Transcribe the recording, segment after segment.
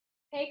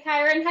Hey,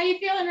 Kyren, how you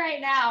feeling right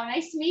now?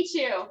 Nice to meet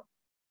you.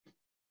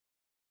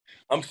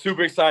 I'm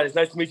super excited. It's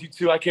nice to meet you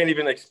too. I can't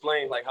even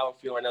explain like how I'm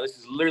feeling right now. This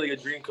is literally a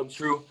dream come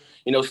true.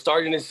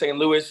 Starting in St.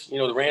 Louis,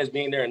 the Rams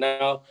being there, and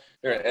now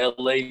they're in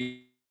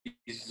LA,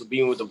 just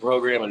being with the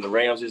program and the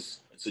Rams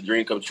it's a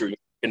dream come true. You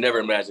can never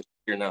imagine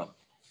here now.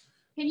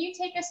 Can you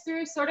take us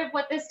through sort of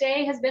what this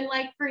day has been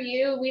like for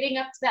you leading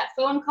up to that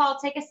phone call?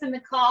 Take us in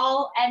the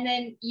call, and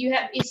then you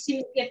have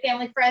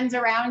family friends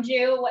around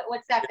you.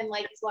 What's that been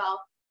like as well?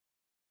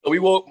 So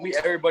we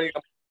everybody,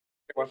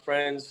 my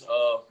friends,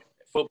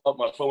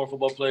 my former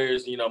football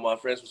players, my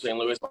friends from St.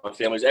 Louis, my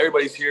families,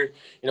 everybody's here.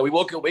 We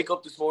wake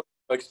up this morning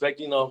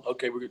expecting,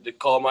 okay, the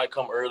call might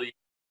come early.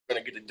 We're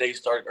gonna get the day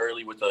started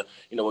early with a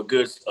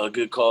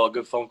good call, a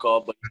good phone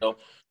call. But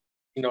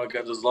I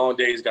got those long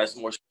days, got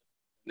some more.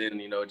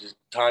 Then just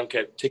time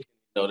kept ticking.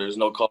 There's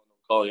no call,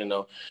 a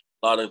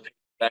lot of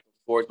back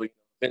and forth. But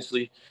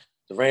eventually,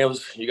 the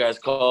Rams, you guys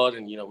called,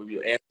 and we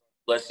answered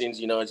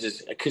blessings. I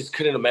just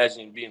couldn't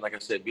imagine being, like I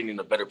said, being in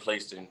a better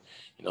place than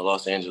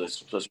Los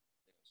Angeles.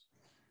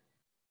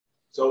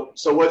 So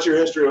what's your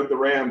history with the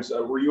Rams?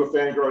 Were you a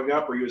fan growing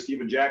up? Were you a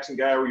Steven Jackson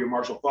guy? Were you a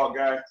Marshall Faulk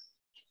guy?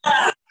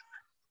 I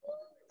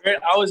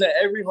was at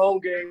every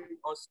home game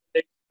on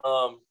Sunday.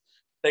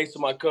 Thanks to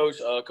my coach,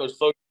 Coach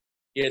Folk.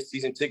 He had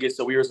season tickets,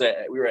 so we were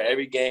at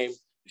every game.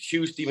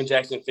 Huge Steven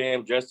Jackson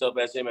fan, dressed up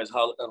as him on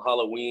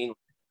Halloween.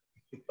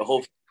 The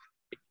whole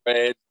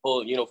red,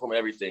 whole uniform,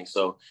 everything.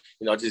 So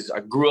I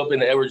grew up in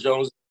the Edward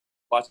Jones,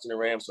 watching the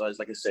Rams. So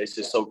like I said, it's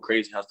just so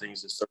crazy how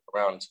things just circle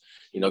around.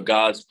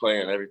 God's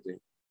plan and everything.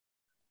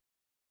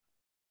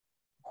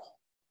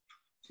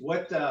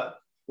 What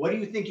do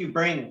you think you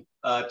bring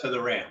to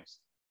the Rams?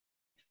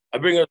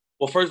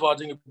 First of all, I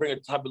think I bring a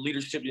type of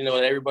leadership,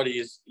 that everybody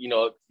is,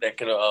 that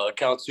can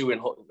account to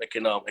and that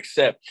can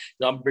accept.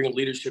 I'm bringing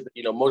leadership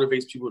that,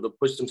 motivates people to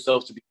push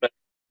themselves to be better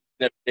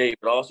every day,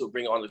 but also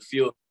bring on the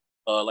field,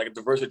 like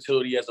the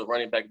versatility as a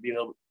running back, being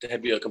able to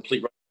be a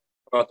complete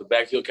runner out the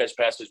backfield, catch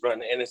passes, run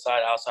the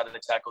inside, outside of the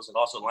tackles, and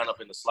also line up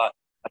in the slot.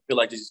 I feel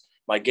like this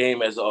my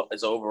game as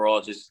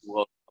overall just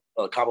will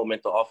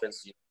complement the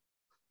offense,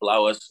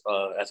 allow us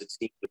as a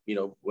team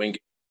to, win,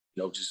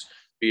 just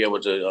be able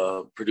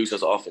to produce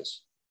as an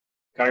offense.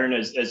 Kyren,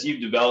 as you've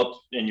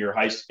developed in your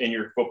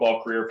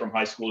football career from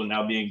high school and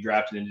now being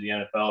drafted into the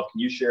NFL, can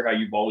you share how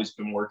you've always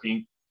been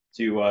working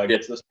to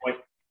get to this point?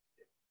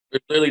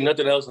 There's literally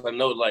nothing else I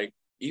know. Like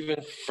even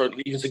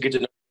to get to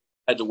know,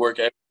 I had to work.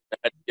 I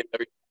had to give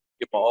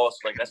my all.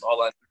 So that's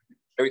all I.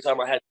 Every time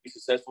I had to be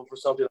successful for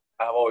something,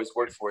 I've always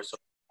worked for it. So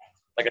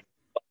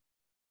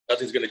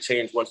nothing's gonna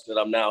change once that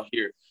I'm now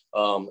here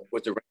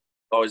with the Rams.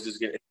 Always just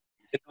getting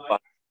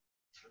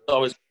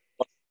always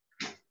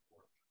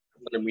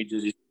under me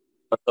to just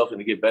myself and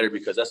to get better,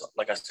 because that's,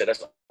 like I said,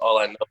 that's all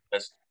I know.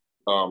 That's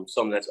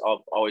something that's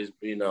always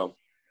been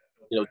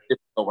different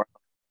over.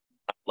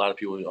 A lot of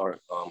people are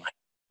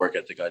work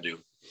ethic I do.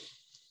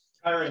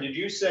 Kyren, did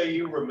you say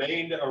you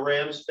remained a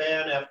Rams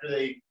fan after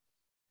they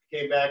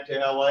came back to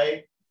LA?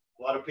 A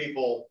lot of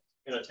people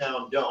in a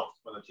town don't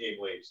when the team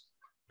leaves.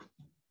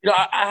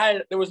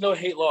 There was no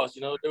hate loss.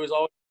 There was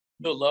always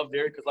still love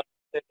there, because like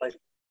I said,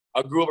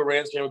 I grew up a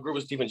Rams fan, I grew up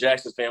a Steven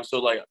Jackson fan, so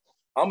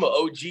I'm an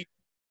OG.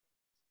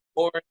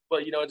 But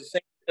the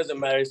same doesn't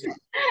matter.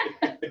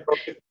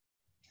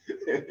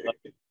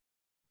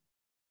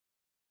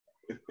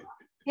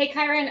 Hey,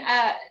 Kyren,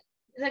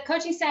 the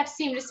coaching staff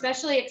seemed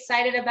especially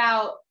excited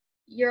about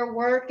your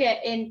work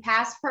in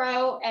pass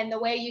pro and the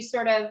way you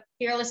sort of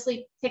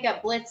fearlessly pick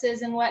up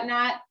blitzes and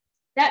whatnot.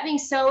 That being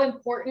so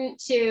important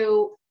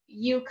to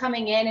you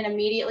coming in and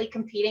immediately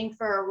competing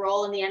for a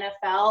role in the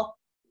NFL.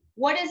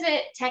 What is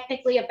it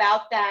technically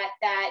about that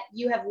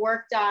you have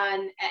worked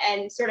on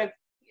and sort of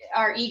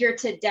are eager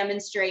to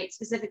demonstrate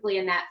specifically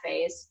in that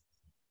phase?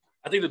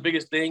 I think the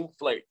biggest thing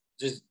for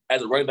just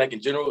as a running back in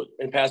general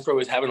in pass pro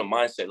is having a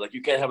mindset.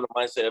 You can't have a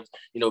mindset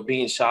of,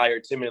 being shy or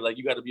timid.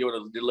 You got to be able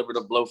to deliver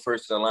the blow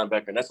first to the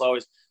linebacker. And that's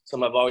always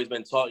something I've always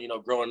been taught,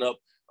 growing up.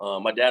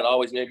 My dad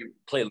always made me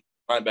play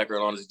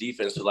linebacker on his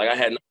defense. So I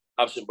had no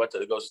option but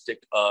to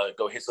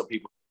go hit some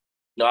people.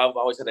 I've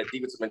always had that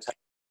defensive mentality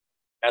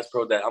pass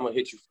pro that I'm going to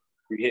hit you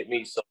if you hit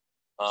me. So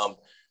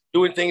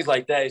doing things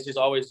like that is just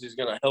always just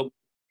going to help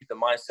the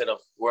mindset of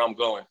where I'm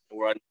going and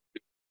where I need to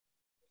be.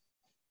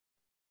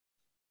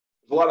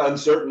 There's a lot of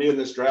uncertainty in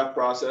this draft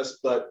process,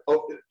 but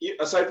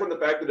aside from the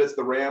fact that it's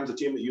the Rams, a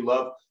team that you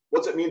love,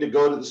 what's it mean to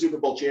go to the Super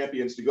Bowl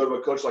champions, to go to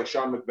a coach like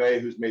Sean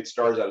McVay, who's made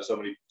stars out of so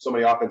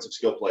many offensive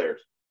skill players?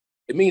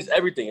 It means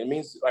everything. It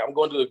means I'm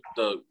going to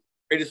the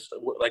greatest,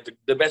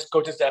 the best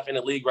coaching staff in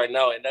the league right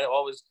now, and that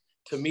always,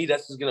 to me,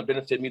 that's just going to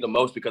benefit me the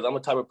most, because I'm the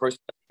type of person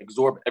that can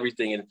absorb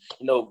everything and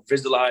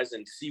visualize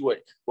and see what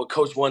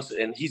coach wants,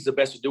 and he's the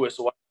best to do it.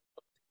 So I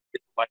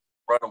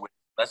run with.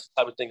 That's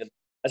the type of thing.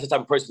 That's the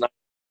type of person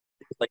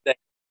like that.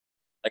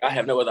 I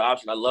have no other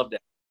option. I love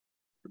that.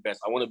 The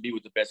best. I want to be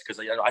with the best, because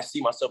I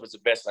see myself as the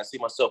best, and I see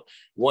myself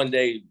one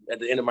day at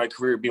the end of my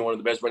career being one of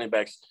the best running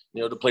backs.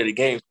 To play the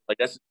game.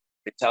 That's the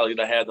mentality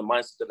that I have, the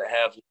mindset that I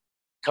have,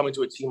 coming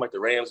to a team like the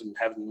Rams and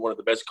having one of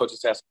the best coaching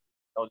staffs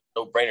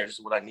no brainer. This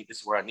is what I need. This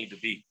is where I need to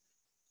be.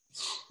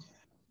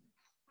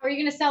 How are you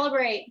going to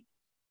celebrate?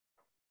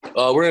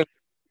 We're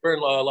in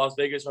Las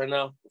Vegas right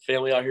now.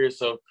 Family out here,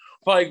 so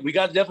probably we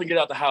got to definitely get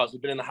out the house.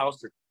 We've been in the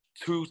house for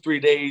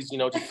 2-3 days. You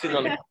know, just sitting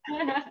on the.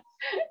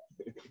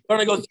 Trying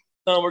to go.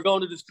 We're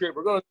going to this trip.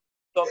 We're going to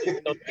something.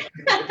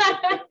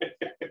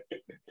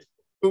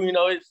 You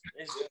know, it's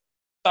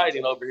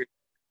exciting over here.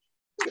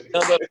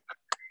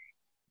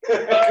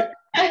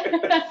 Hey,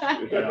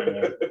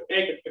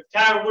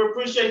 Kyren, we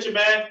appreciate you,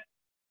 man.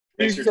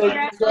 Thanks for your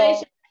time.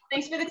 Congratulations.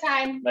 Thanks for the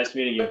time. Nice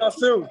meeting you.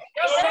 Soon.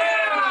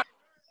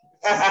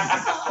 All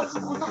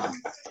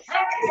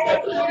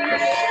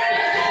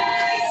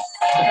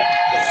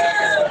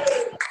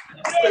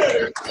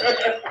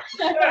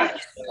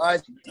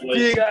right,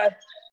 see you guys.